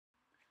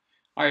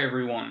Hi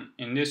everyone,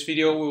 in this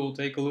video we will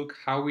take a look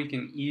how we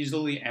can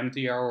easily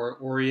empty our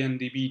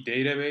OrientDB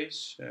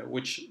database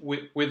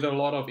with a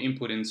lot of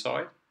input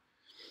inside.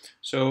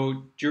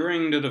 So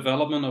during the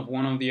development of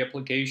one of the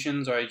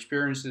applications I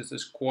experienced this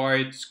is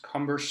quite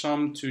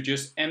cumbersome to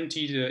just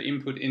empty the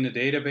input in the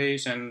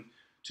database and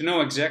to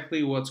know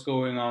exactly what's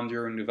going on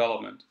during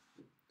development.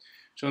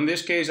 So in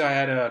this case I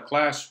had a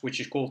class which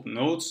is called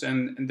nodes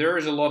and there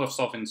is a lot of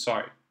stuff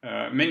inside.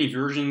 Many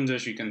versions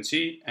as you can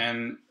see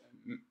and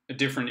a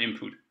different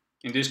input.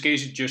 In this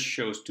case it just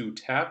shows two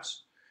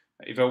tabs.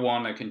 If I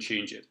want I can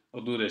change it.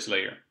 I'll do this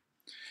later.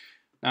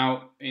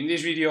 Now in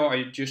this video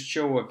I just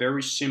show a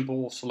very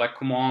simple select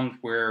command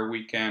where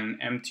we can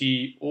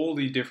empty all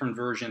the different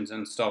versions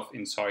and stuff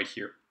inside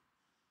here.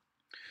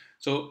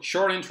 So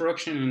short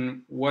introduction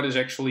in what is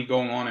actually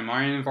going on in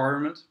my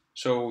environment.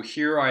 So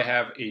here I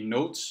have a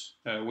nodes,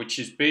 which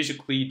is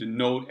basically the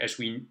node as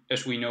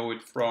we know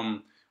it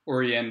from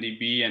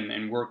OrientDB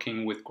and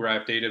working with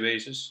graph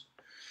databases.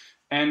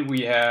 And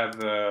we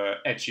have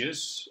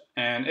edges,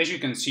 and as you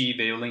can see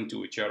they link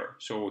to each other.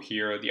 So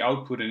here the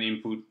output and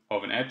input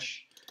of an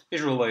edge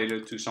is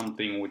related to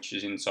something which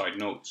is inside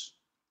nodes.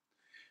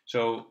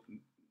 So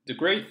the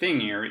great thing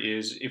here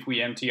is if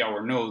we empty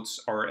our nodes,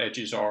 our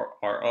edges are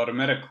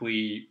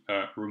automatically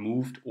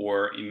removed,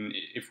 or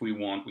if we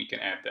want we can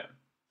add them.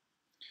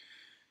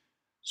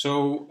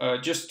 So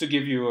just to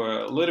give you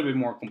a little bit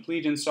more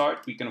complete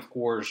insight, we can of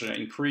course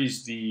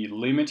increase the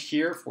limit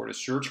here for the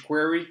search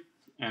query.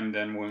 And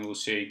then when we'll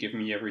say give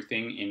me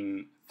everything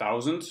in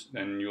thousands,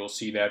 then you'll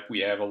see that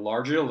we have a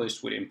larger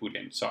list with input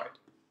inside.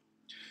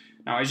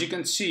 Now as you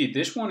can see,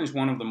 this one is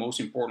one of the most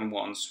important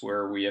ones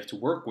where we have to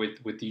work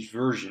with these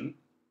version,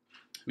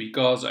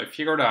 because I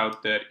figured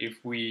out that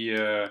if we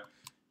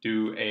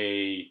do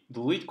a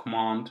delete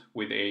command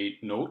with a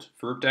node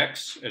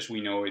vertex as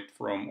we know it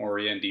from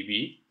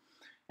OrientDB,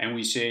 and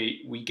we say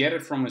we get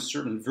it from a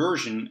certain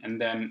version and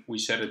then we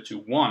set it to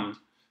 1,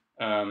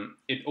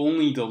 it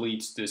only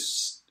deletes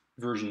this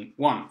version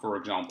 1, for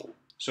example.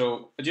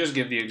 So I just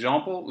give the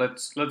example.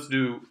 Let's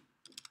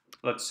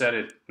set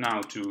it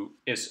now to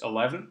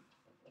is11.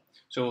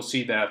 So we'll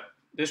see that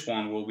this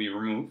one will be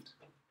removed.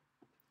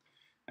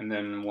 And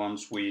then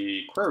once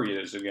we query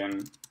this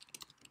again,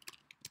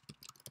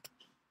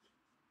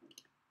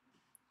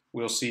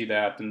 we'll see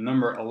that the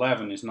number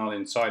 11 is not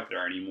inside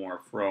there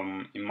anymore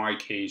from, in my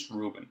case,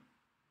 Ruben.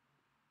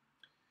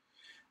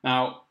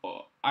 Now,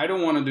 I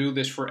don't want to do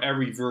this for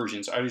every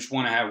version. I just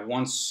want to have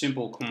one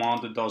simple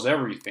command that does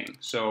everything.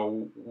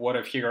 So what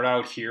I figured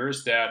out here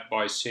is that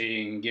by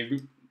saying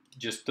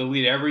just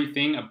delete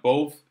everything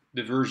above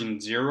the version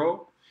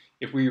 0,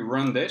 if we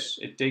run this,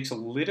 it takes a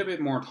little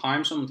bit more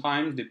time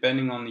sometimes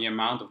depending on the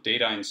amount of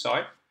data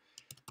inside.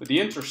 But the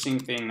interesting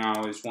thing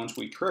now is once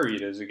we query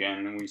this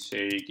again and we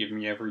say give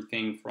me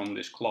everything from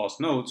this class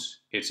nodes,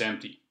 it's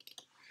empty.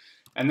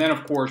 And then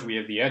of course we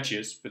have the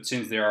edges, but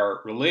since they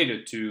are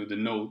related to the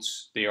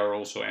nodes, they are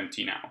also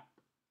empty now.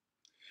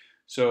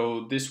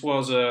 So this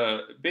was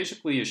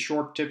basically a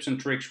short tips and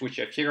tricks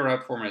which I figured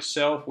out for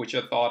myself, which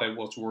I thought it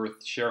was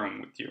worth sharing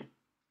with you.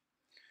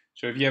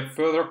 So if you have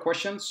further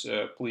questions,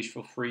 please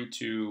feel free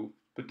to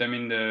put them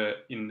in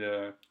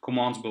the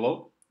comments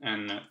below,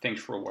 and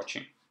thanks for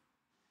watching.